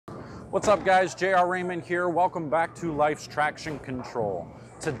What's up guys, JR Raymond here. Welcome back to Life's Traction Control.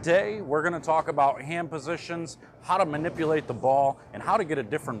 Today we're going to talk about hand positions, how to manipulate the ball, and how to get a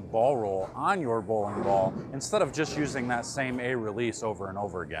different ball roll on your bowling ball instead of just using that same A release over and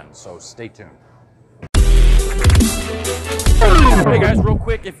over again. So stay tuned. Hey guys, real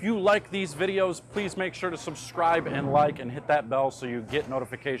quick, if you like these videos, please make sure to subscribe and like and hit that bell so you get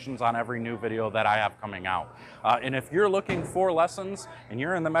notifications on every new video that I have coming out. And if you're looking for lessons and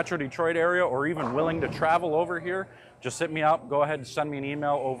you're in the Metro Detroit area or even willing to travel over here, just hit me up. Go ahead and send me an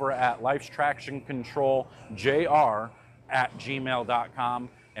email over at lifestractioncontroljr@gmail.com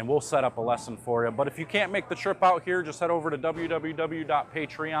and we'll set up a lesson for you. But if you can't make the trip out here, just head over to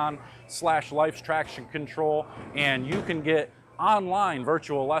www.patreon/lifestractioncontrol and you can get online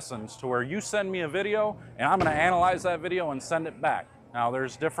virtual lessons to where you send me a video and I'm going to analyze that video and send it back. Now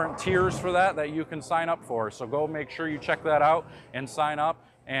there's different tiers for that you can sign up for, so go make sure you check that out and sign up.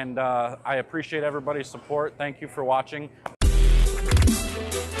 And I appreciate everybody's support. Thank you for watching.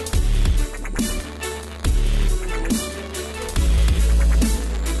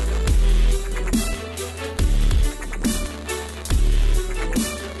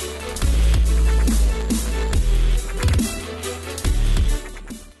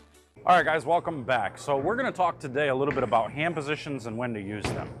 All right guys, welcome back. So we're going to talk today a little bit about hand positions and when to use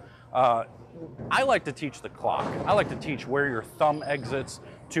them. I like to teach the clock. I like to teach where your thumb exits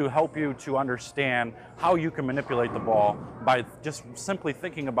to help you to understand how you can manipulate the ball by just simply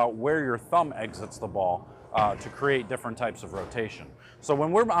thinking about where your thumb exits the ball to create different types of rotation. So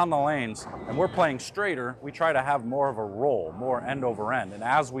when we're on the lanes and we're playing straighter, we try to have more of a roll, more end over end. And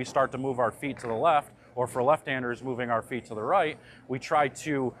as we start to move our feet to the left, or for left-handers moving our feet to the right, we try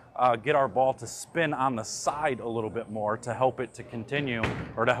to get our ball to spin on the side a little bit more to help it to continue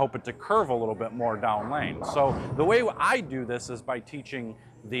or to help it to curve a little bit more down lane. So the way I do this is by teaching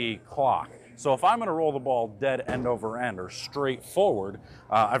the clock. So if I'm going to roll the ball dead end over end or straight forward,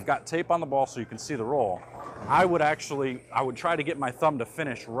 I've got tape on the ball so you can see the roll. I would try to get my thumb to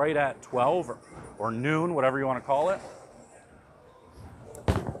finish right at 12 or noon, whatever you want to call it.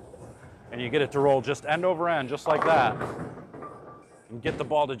 And you get it to roll just end over end, just like that. And get the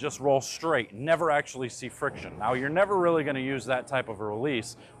ball to just roll straight, never actually see friction. Now, you're never really going to use that type of a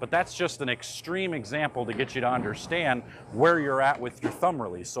release, but that's just an extreme example to get you to understand where you're at with your thumb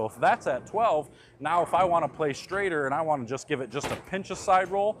release. So if that's at 12, now if I want to play straighter and I want to just give it just a pinch of side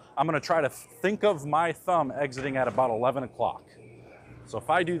roll, I'm going to try to think of my thumb exiting at about 11 o'clock. So if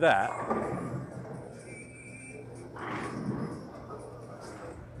I do that,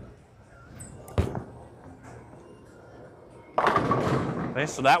 okay,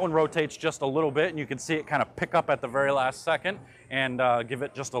 so that one rotates just a little bit and you can see it kind of pick up at the very last second and give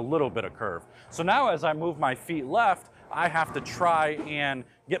it just a little bit of curve. So now as I move my feet left, I have to try and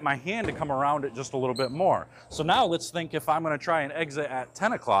get my hand to come around it just a little bit more. So now let's think if I'm going to try and exit at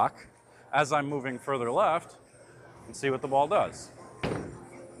 10 o'clock as I'm moving further left and see what the ball does.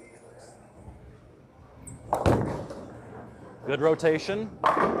 Good rotation,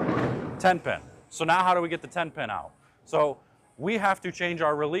 10 pin. So now how do we get the 10 pin out? So we have to change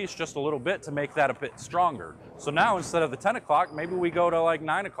our release just a little bit to make that a bit stronger. So now instead of the 10 o'clock, maybe we go to like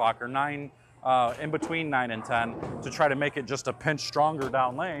 9 o'clock or 9, in between 9 and 10 to try to make it just a pinch stronger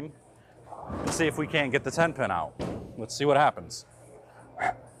down lane and see if we can't get the 10 pin out. Let's see what happens.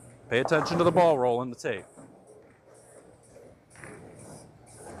 Pay attention to the ball roll in the tape.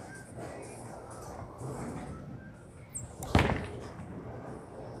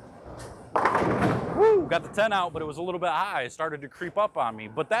 Got the 10 out, but it was a little bit high. It started to creep up on me.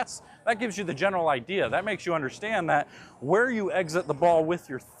 But that gives you the general idea. That makes you understand that where you exit the ball with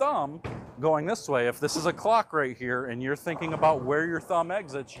your thumb going this way, if this is a clock right here and you're thinking about where your thumb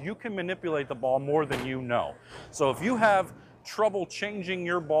exits, you can manipulate the ball more than you know. So if you have trouble changing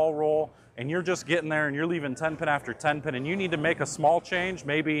your ball roll and you're just getting there and you're leaving 10 pin after 10 pin and you need to make a small change,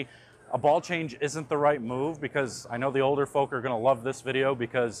 maybe a ball change isn't the right move, because I know the older folk are going to love this video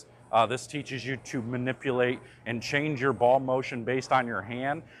because this teaches you to manipulate and change your ball motion based on your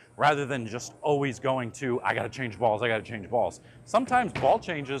hand rather than just always going to, I got to change balls, I got to change balls. Sometimes ball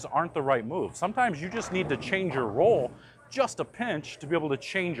changes aren't the right move. Sometimes you just need to change your roll just a pinch to be able to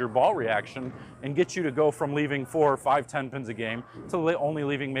change your ball reaction and get you to go from leaving 4 or 5, 10 pins a game to only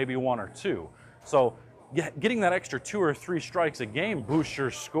leaving maybe 1 or 2. So getting that extra 2 or 3 strikes a game boosts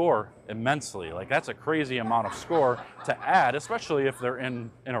your score immensely. Like, that's a crazy amount of score to add, especially if they're in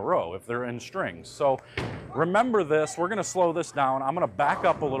a row, if they're in strings. So remember this. We're going to slow this down. I'm going to back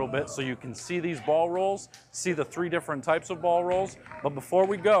up a little bit so you can see these ball rolls, see the 3 different types of ball rolls. But before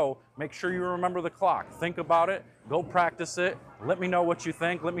we go, make sure you remember the clock. Think about it. Go practice it. Let me know what you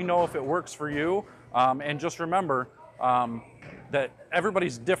think. Let me know if it works for you. And just remember, that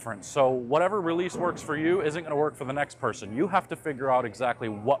everybody's different. So whatever release works for you isn't going to work for the next person. You have to figure out exactly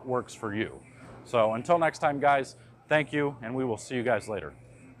what works for you. So until next time, guys, thank you, and we will see you guys later.